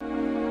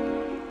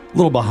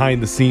little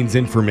behind-the-scenes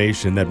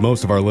information that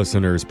most of our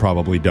listeners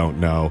probably don't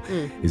know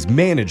is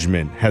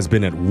management has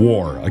been at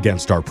war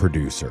against our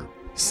producer,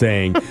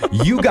 saying,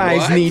 you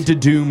guys need to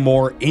do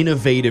more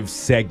innovative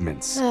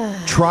segments.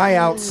 Try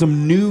out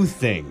some new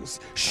things.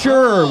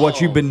 Sure,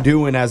 what you've been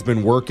doing has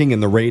been working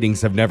and the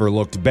ratings have never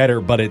looked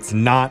better, but it's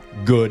not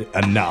good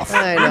enough.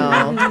 I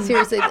know.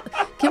 Seriously.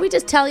 Can we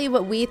just tell you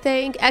what we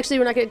think? Actually,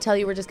 we're not going to tell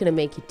you. We're just going to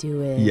make you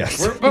do it.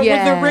 Yes. But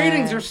the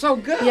ratings are so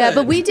good. Yeah,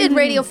 but we did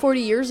radio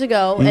 40 years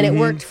ago, and it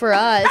worked for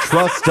us.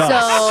 Trust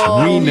us.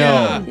 So, We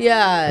know.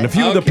 Yeah. And a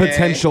few of the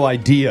potential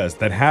ideas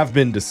that have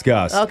been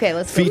discussed let's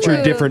go feature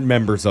through. different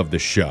members of the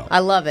show. I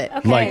love it.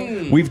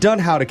 Okay. Like, we've done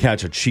How to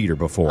Catch a Cheater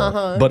before,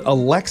 but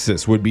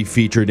Alexis would be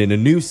featured in a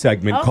new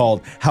segment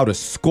called How to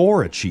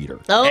Score a Cheater.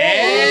 Oh.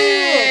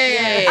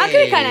 That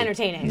could be kind of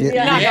entertaining.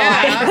 Not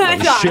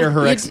gonna lie. Share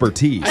her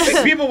expertise. I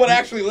think people would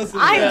actually listen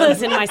to I that.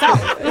 listen to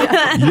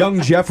myself.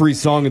 Young Jeffrey's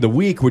Song of the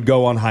Week would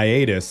go on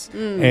hiatus,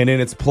 and in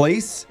its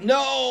place,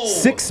 No.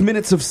 6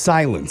 minutes of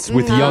silence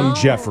with Young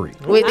Jeffrey.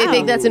 Wait, they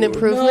think that's an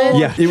improvement?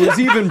 Yeah, it was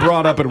even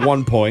brought up at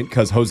one point,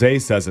 because Jose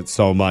says it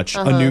so much,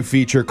 a new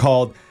feature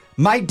called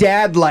My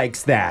Dad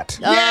Likes That.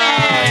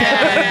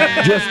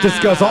 Just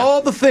discuss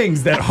all the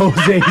things that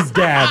Jose's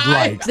dad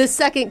likes. The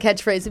second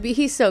catchphrase would be,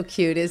 he's so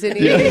cute, isn't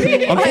he? Yeah.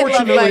 I love my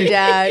Unfortunately,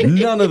 dad.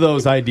 none of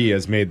those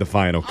ideas made the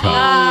final cut.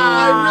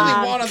 I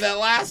really wanted that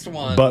last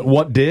one. But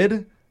what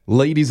did?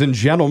 Ladies and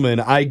gentlemen,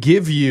 I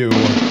give you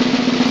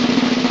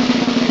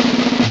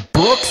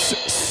Brooks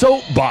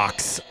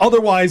Soapbox,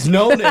 otherwise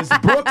known as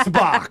Brooks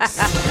Box.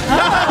 It's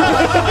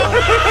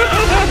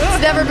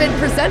never been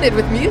presented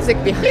with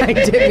music behind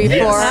it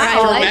before.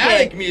 I like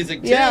dramatic it.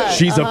 music, too. Yeah.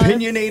 She's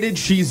opinionated,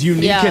 she's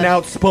unique Yeah. and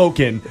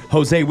outspoken.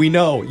 Jose, we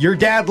know your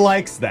dad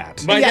likes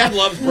that. My dad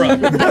loves Brooke.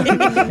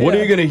 What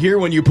are you going to hear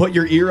when you put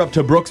your ear up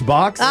to Brooks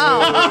Box?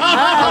 Come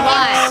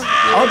on.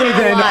 Other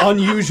than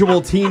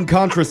unusual teen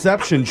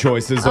contraception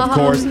choices, of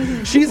course,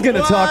 she's going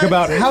to talk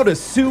about how to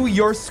sue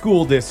your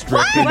school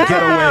district and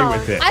get away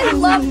with it. I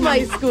love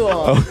my school.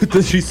 Oh,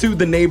 she sued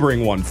the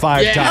neighboring one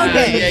 5 times.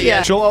 Okay,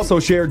 yeah. She'll also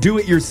share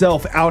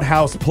do-it-yourself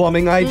outhouse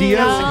plumbing ideas.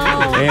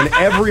 And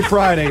every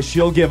Friday,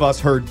 she'll give us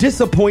her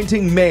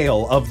disappointing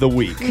mail of the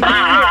week. I kind of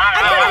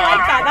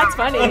like that. That's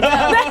funny.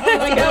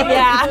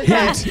 Yeah.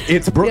 Hint,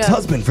 it's Brooke's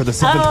husband for the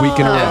 7th week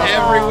in a row.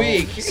 Every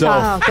week. So,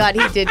 Oh, God,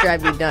 he did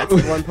drive me nuts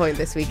at one point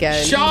this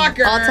weekend.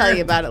 Shocker. I'll tell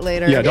you about it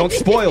later. yeah, don't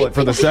spoil it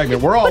for the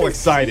segment. We're all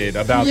excited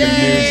about the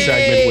new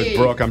segment with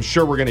Brooke. I'm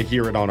sure we're going to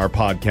hear it on our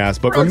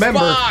podcast. But Brooke's remember,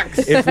 Box.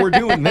 if we're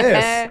doing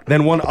this,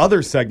 then one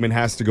other segment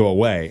has to go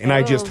away. And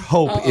I just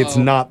hope it's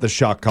not the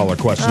shock collar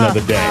question of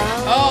the day.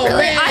 Oh,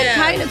 Really, man. I'm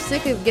kind of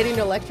sick of getting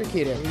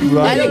electrocuted.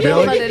 Right, I don't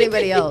know really? about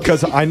anybody else.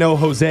 Because I know,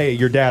 Jose,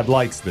 your dad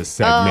likes this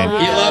segment.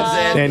 He loves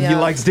it. And he Yeah.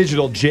 likes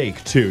Digital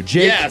Jake, too.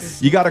 Jake,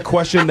 Yes. you got a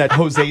question that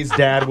Jose's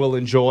dad will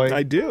enjoy?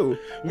 I do.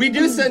 We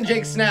do send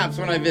Jake snaps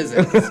when I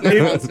visit. Snap on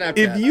Snapchat.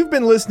 If you've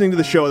been listening to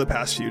the show the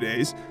past few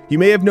days, you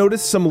may have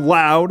noticed some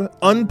loud,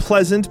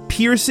 unpleasant,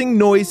 piercing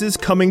noises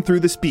coming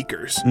through the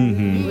speakers.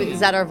 Is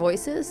that our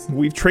voices?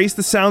 We've traced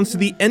the sounds to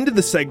the end of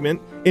the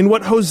segment in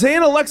what Jose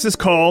and Alexis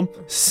call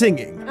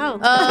singing. Oh.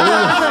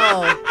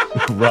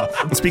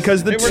 Rough. It's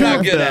because the They were two not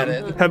of good at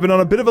them it. have been on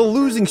a bit of a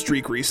losing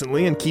streak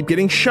recently and keep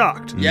getting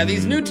shocked. Yeah,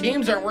 these new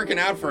teams aren't working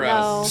out for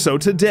us. So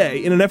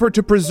today, in an effort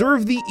to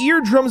preserve the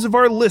eardrums of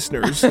our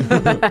listeners,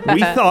 we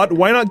thought,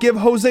 why not give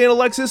Jose and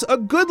Alexis a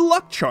good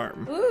luck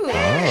charm?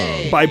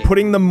 By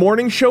putting the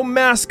morning show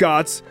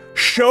mascots,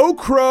 Show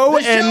Crow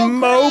The Show and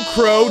Mo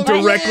Crow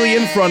directly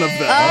in front of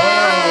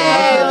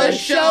them. The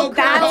Show Crow.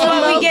 That's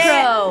what we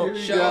get. Crow.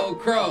 Show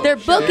Crow. They're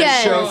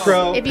bookends. Show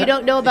Crow. If you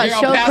don't know about Here,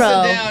 I'll Show pass it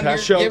Crow. down.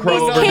 Pass Show Give Crow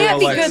me over some. to Can't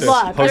be Alexis. good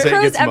luck. Jose Are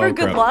crows gets ever Mo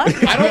good Crow. luck?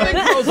 I don't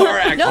think crows are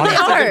actually. No, they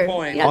That's a are. good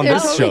point. Yeah, On they're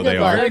this totally show, they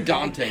good are. They're luck.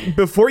 daunting.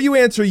 Before you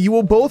answer, you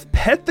will both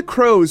pet the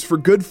crows for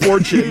good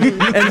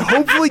fortune and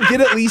hopefully get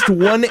at least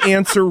one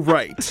answer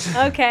right.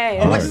 Okay.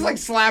 Alexis like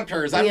slapped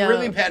hers. I'm Yeah.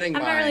 really petting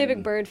I'm mine. not really a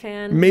big bird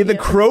fan. May the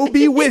crow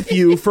be with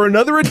you for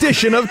another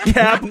edition of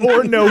Cap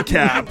or No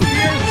Cap. You're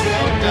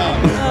so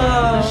dumb.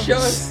 The show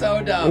is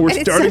so dumb. We're And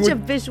it's starting such a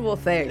with, visual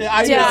thing.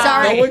 I know. Yeah.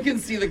 Sorry. No one can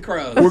see the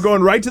crows. we're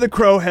going right to the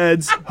crow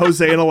heads,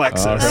 Jose and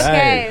Alexis. All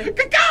right.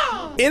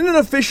 Okay. In an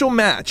official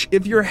match,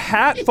 if your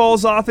hat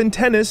falls off in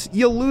tennis,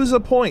 you lose a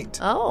point.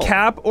 Oh.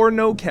 Cap or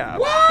no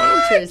cap?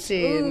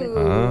 Interesting.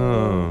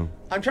 Oh.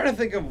 I'm trying to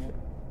think of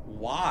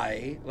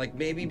why. Like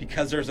maybe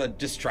because there's a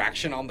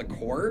distraction on the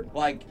court.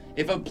 Like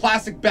if a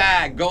plastic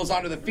bag goes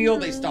onto the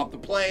field, they stop the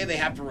play. They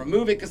have to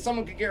remove it because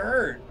someone could get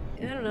hurt.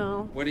 I don't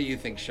know. What do you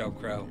think, Show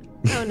Crow?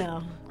 Oh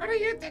no. What do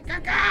you think?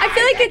 I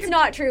feel like it's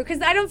not true because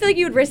I don't feel like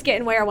you would risk it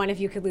and wear one if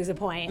you could lose a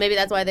point. Maybe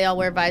that's why they all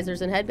wear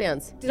visors and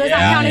headbands. Do those Yeah,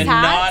 not count as and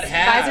hats? not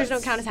hats. Visors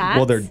don't count as hats.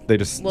 Well, they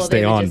just Well, stay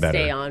they would on just better.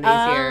 stay on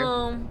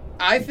easier.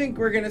 I think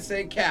we're gonna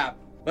say cap.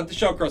 Let the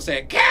Show Crow say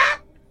it.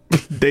 Cap.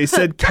 They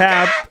said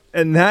cap,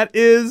 and that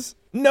is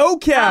no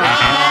cap.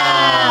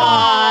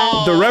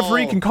 The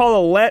referee can call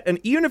a let, and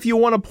even if you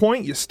want a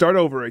point, you start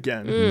over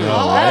again.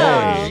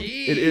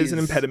 It is an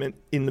impediment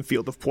in the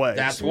field of play.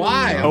 That's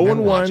why.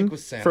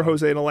 0-1 for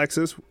Jose and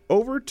Alexis.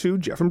 Over to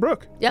Jeff and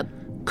Brooke. Yep.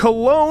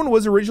 Cologne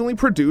was originally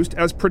produced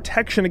as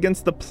protection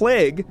against the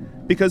plague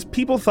because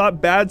people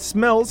thought bad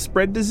smells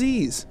spread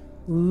disease.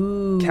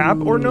 Cap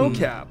or no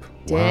cap?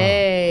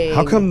 Dang.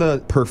 How come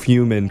the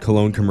perfume and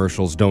cologne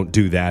commercials don't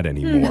do that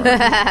anymore?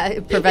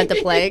 Prevent the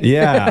plague?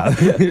 Yeah.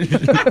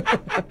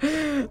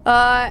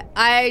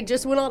 I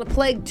just went on a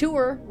plague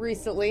tour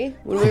recently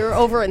when we were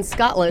over in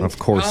Scotland. Of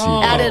course you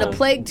did. Added a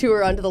plague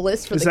tour onto the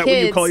list for Is the that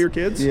kids. what you call your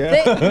kids?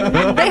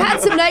 Yeah. They had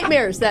some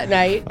nightmares that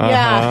night.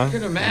 Yeah. I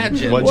can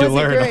imagine. What'd you Wasn't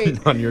learn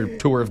great. on your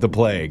tour of the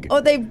plague? Oh,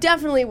 they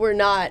definitely were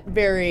not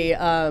very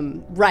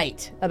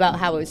right about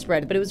how it was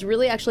spread, but it was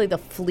really actually the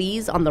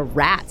fleas on the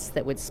rats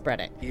that would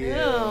spread it.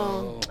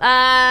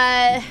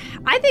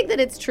 I think that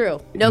it's true.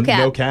 No cap.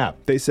 No cap.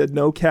 They said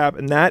no cap,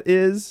 and that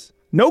is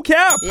no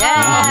cap.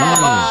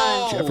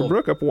 Yeah. Jeff and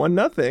Brooke up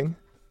 1-0.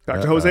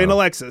 Back to Jose and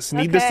Alexis.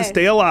 Need this to Okay.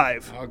 stay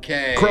alive.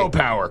 Okay. Crow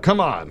power, come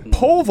on.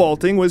 Pole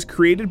vaulting was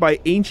created by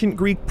ancient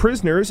Greek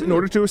prisoners in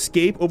order to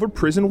escape over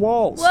prison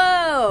walls.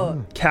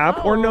 Whoa.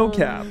 Cap or no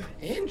cap?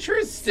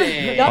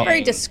 Interesting. Not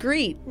very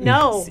discreet.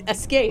 No.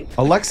 Escape.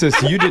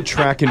 Alexis, you did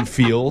track and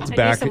field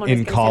back someone was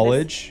in gonna say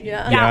college.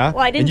 Yeah.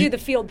 Well, I didn't And do you- the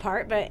field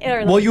part, but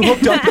Well, you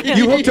hooked up.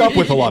 You hooked up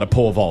with a lot of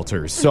pole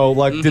vaulters. So,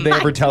 like, did they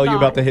ever tell you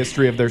about the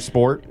history of their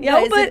sport? Yeah,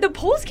 no, is but it- the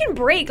poles can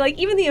break, like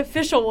even the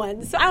official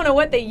ones. So I don't know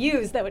what they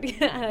used that would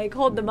like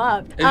hold them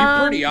up. It'd be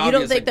pretty you obvious,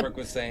 don't think like Brooke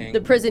was saying.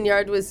 the prison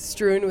yard was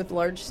strewn with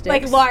large sticks?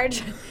 Like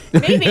large,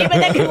 maybe, but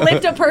that could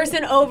lift a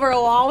person over a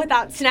wall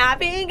without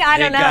snapping. I Hey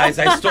don't know. guys,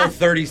 I stole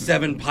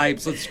 37 pipes.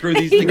 Let's screw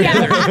these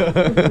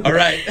together. All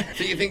right.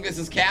 So you think this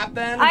is Cap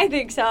then? I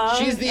think so.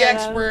 She's the Yeah.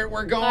 expert.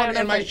 We're I going, don't know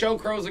and my if I- show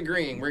crow's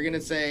agreeing. We're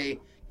gonna say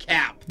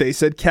Cap. They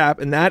said cap,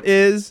 and that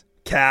is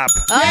cap.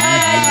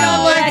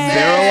 Alexis!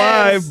 They're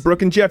alive.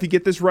 Brooke and Jeff, you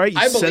get this right, you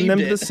I send them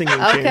to believed the it. singing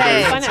Okay.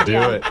 chambers. Fun Do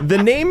idea. it. The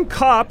name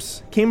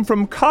cops came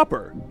from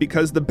copper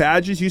because the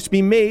badges used to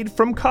be made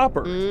from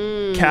copper.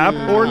 Cap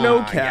or no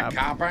Yeah, cap?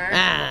 copper.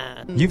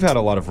 Ah. You've had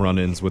a lot of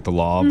run-ins with the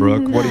law,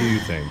 Brooke. What do you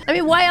think? I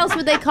mean, why else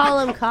would they call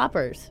them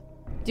coppers?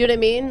 Do you know what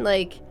I mean?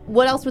 Like,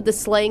 what else would the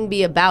slang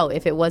be about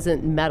if it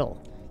wasn't metal?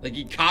 Like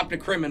he copped a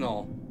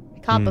criminal.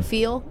 Cop a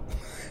feel?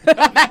 They did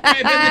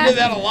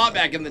that a lot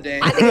back in the day.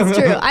 I think it's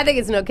true. I think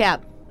it's no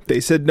cap. They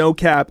said no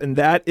cap, and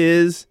that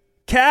is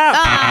cap.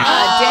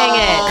 Dang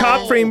it.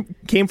 Cop frame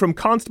came from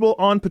constable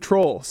on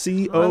patrol.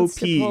 COP.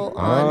 Constable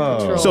on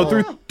patrol. So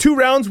through 2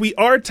 rounds, we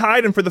are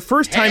tied, and for the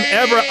first time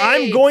ever,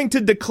 I'm going to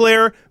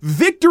declare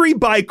victory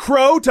by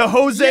crow to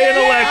Jose and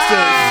Alexis.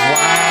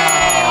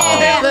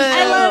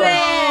 I love it.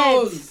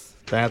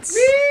 That's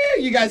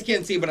You guys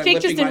can't see, but I'm Jake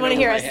lifting just didn't mine want to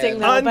over hear my us sing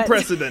head. though. but-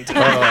 Unprecedented.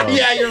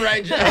 Yeah, you're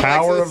right.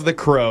 power Alexis. of the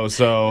crow.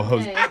 So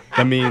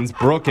that means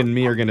Brooke and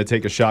me are going to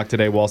take a shot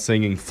today while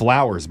singing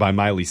 "Flowers" by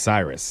Miley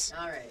Cyrus.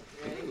 All right.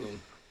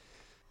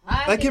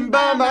 I can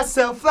buy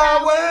myself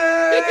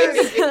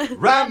flowers,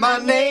 write my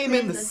name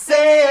in the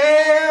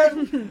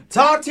sand,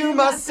 talk to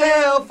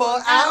myself for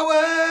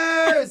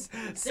hours,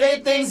 say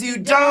things you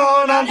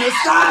don't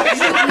understand.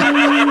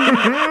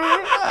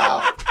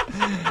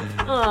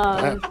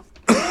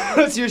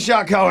 That's your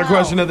shot collar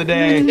question of the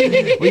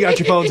day. We got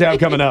your phone tab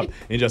coming up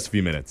in just a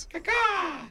few minutes.